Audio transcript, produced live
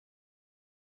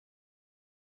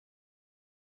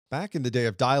Back in the day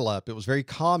of dial-up, it was very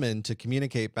common to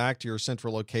communicate back to your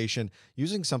central location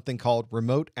using something called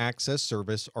Remote Access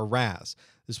Service, or RAS.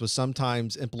 This was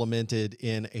sometimes implemented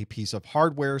in a piece of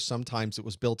hardware. Sometimes it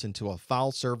was built into a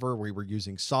file server. We were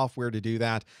using software to do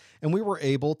that. And we were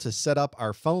able to set up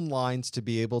our phone lines to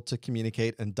be able to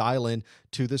communicate and dial in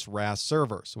to this RAS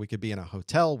server. So we could be in a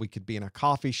hotel, we could be in a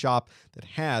coffee shop that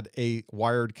had a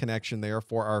wired connection there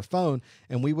for our phone,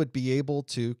 and we would be able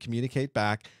to communicate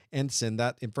back and send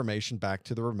that information back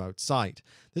to the remote site.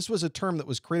 This was a term that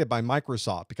was created by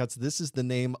Microsoft because this is the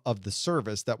name of the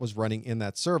service that was running in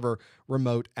that server,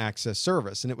 Remote Access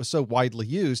Service. And it was so widely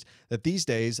used that these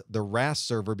days the RAS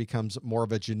server becomes more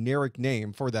of a generic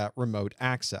name for that remote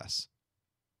access.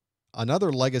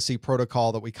 Another legacy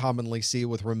protocol that we commonly see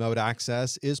with remote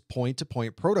access is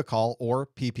point-to-point protocol, or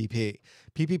PPP.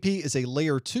 PPP is a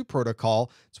layer 2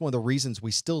 protocol. It's one of the reasons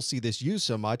we still see this used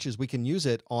so much is we can use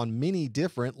it on many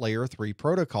different layer 3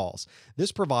 protocols.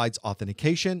 This provides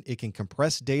authentication, it can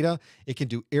compress data, it can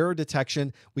do error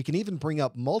detection. We can even bring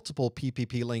up multiple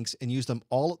PPP links and use them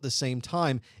all at the same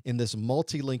time in this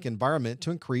multi-link environment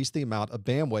to increase the amount of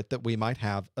bandwidth that we might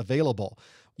have available.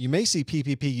 You may see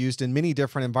PPP used in many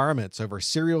different environments. Over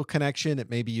serial connection, it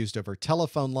may be used over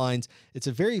telephone lines. It's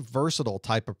a very versatile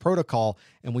type of protocol,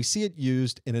 and we see it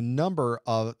used in a number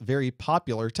of very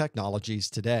popular technologies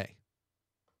today.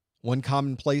 One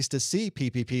common place to see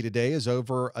PPP today is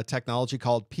over a technology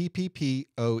called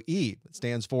PPPoE. It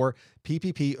stands for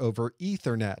PPP over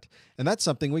Ethernet. And that's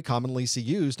something we commonly see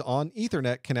used on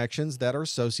Ethernet connections that are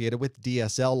associated with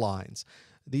DSL lines.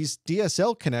 These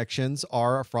DSL connections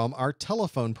are from our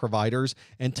telephone providers,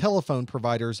 and telephone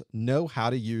providers know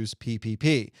how to use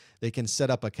PPP. They can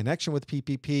set up a connection with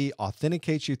PPP,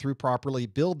 authenticate you through properly,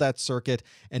 build that circuit,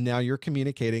 and now you're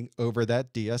communicating over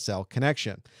that DSL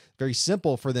connection. Very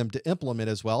simple for them to implement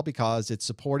as well because it's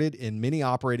supported in many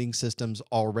operating systems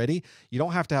already. You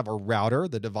don't have to have a router.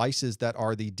 The devices that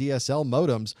are the DSL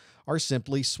modems are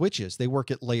simply switches. They work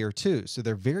at layer 2, so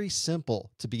they're very simple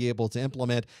to be able to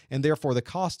implement, and therefore the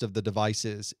cost of the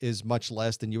devices is much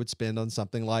less than you would spend on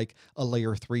something like a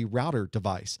layer 3 router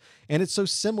device. And it's so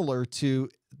similar to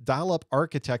dial-up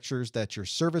architectures that your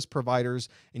service providers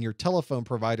and your telephone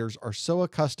providers are so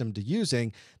accustomed to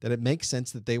using that it makes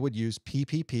sense that they would use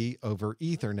PPP over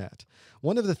Ethernet.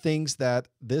 One of the things that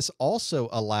this also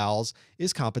allows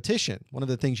is competition. One of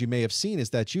the things you may have seen is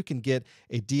that you can get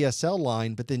a DSL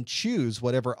line, but then choose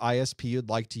whatever ISP you'd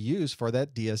like to use for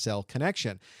that DSL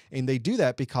connection. And they do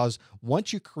that because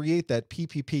once you create that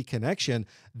PPP connection,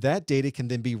 that data can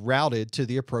then be routed to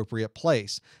the appropriate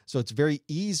place. So it's very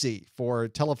easy for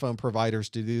telephone providers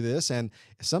to do this, and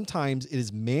sometimes it is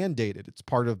mandated. It's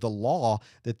part of the law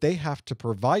that they have to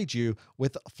provide you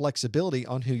with flexibility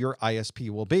on who your ISP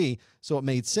will be. So it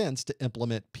made sense to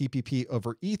implement PPP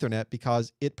over Ethernet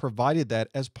because it provided that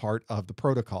as part of the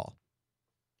protocol.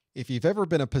 If you've ever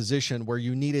been in a position where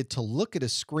you needed to look at a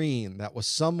screen that was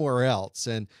somewhere else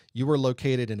and you were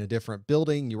located in a different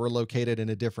building, you were located in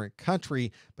a different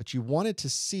country, but you wanted to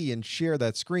see and share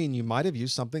that screen, you might have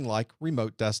used something like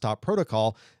Remote Desktop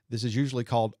Protocol. This is usually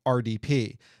called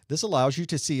RDP. This allows you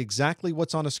to see exactly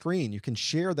what's on a screen. You can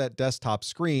share that desktop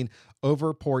screen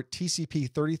over port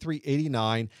TCP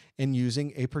 3389 and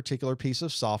using a particular piece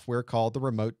of software called the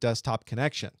Remote Desktop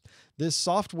Connection. This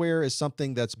software is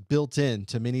something that's built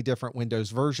into many different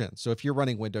Windows versions. So if you're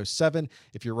running Windows 7,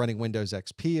 if you're running Windows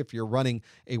XP, if you're running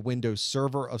a Windows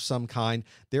server of some kind,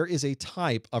 there is a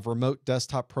type of Remote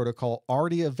Desktop Protocol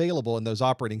already available in those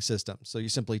operating systems. So you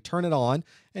simply turn it on,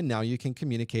 and now you can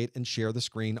communicate and share the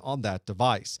screen on that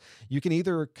device. You can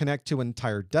either connect to an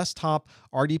entire desktop.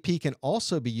 RDP can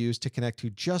also be used to connect to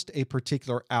just a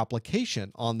particular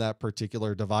application on that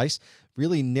particular device,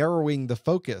 really narrowing the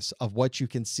focus of what you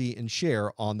can see and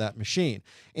share on that machine.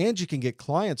 And you can get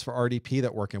clients for RDP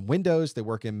that work in Windows, they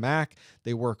work in Mac,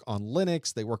 they work on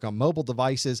Linux, they work on mobile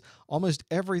devices. Almost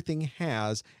everything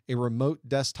has a remote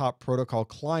desktop protocol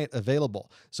client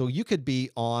available. So you could be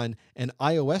on an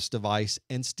iOS device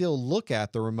and still look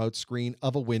at the remote screen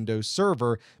of a Windows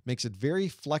server. Makes it very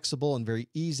flexible and very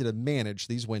easy to manage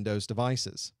these Windows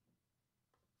devices.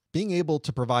 Being able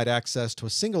to provide access to a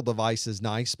single device is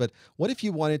nice, but what if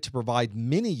you wanted to provide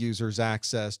many users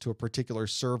access to a particular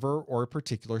server or a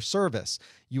particular service?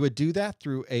 You would do that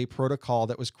through a protocol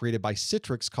that was created by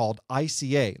Citrix called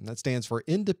ICA, and that stands for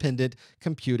Independent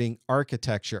Computing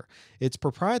Architecture. It's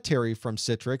proprietary from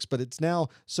Citrix, but it's now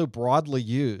so broadly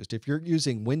used. If you're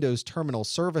using Windows Terminal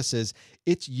Services,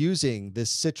 it's using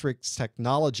this Citrix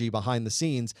technology behind the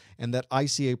scenes, and that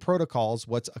ICA protocol is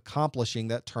what's accomplishing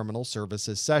that terminal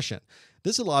services session.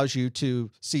 This allows you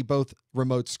to see both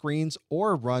remote screens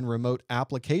or run remote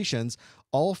applications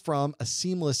all from a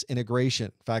seamless integration.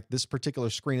 In fact, this particular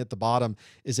screen at the bottom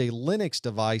is a Linux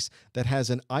device that has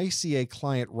an ICA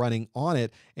client running on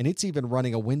it, and it's even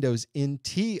running a Windows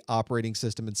NT operating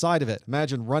system inside of it.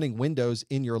 Imagine running Windows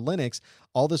in your Linux.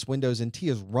 All this Windows NT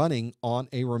is running on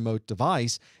a remote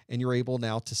device, and you're able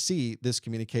now to see this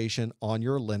communication on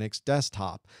your Linux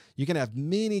desktop. You can have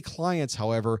many clients,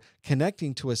 however,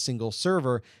 connecting to a single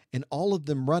server, and all of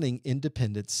them running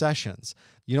independent sessions.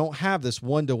 You don't have this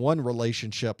one-to-one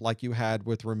relationship like you had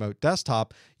with remote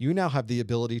desktop. You now have the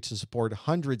ability to support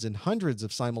hundreds and hundreds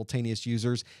of simultaneous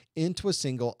users into a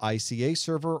single ICA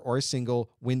server or a single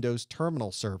Windows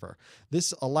terminal server.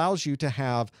 This allows you to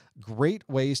have great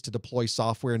ways to deploy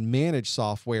software and manage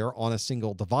software on a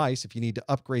single device. If you need to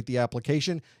upgrade the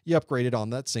application, you upgrade it on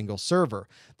that single server.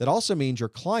 That also means your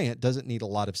client doesn't need a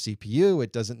lot of CPU.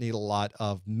 It doesn't need a lot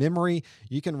of memory.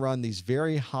 You can run these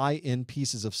very high-end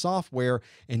pieces of software,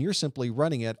 and you're simply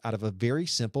running it out of a very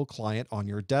simple client on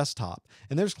your desktop.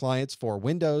 And there's clients for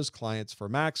Windows, clients for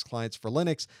Macs, clients for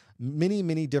Linux,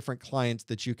 many different clients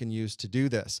that you can use to do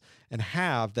this and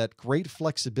have that great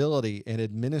flexibility and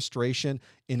administration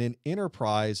in an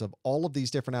enterprise of all of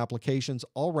these different applications,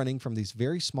 all running from these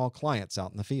very small clients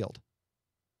out in the field.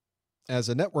 As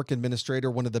a network administrator,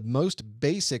 one of the most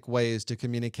basic ways to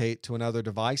communicate to another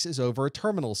device is over a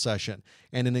terminal session,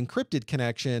 and an encrypted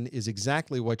connection is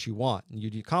exactly what you want.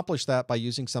 You accomplish that by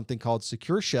using something called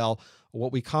Secure Shell, or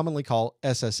what we commonly call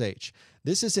SSH.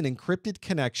 This is an encrypted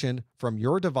connection from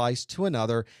your device to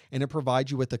another, and it provides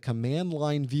you with a command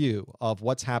line view of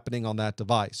what's happening on that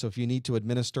device. So if you need to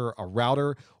administer a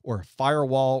router or a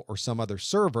firewall or some other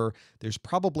server, there's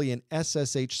probably an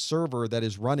SSH server that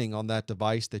is running on that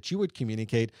device that you would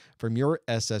communicate from your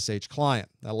SSH client.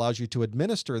 That allows you to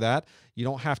administer that. You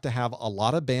don't have to have a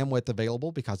lot of bandwidth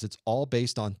available because it's all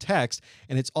based on text,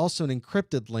 and it's also an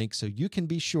encrypted link, so you can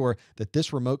be sure that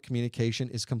this remote communication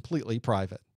is completely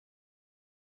private.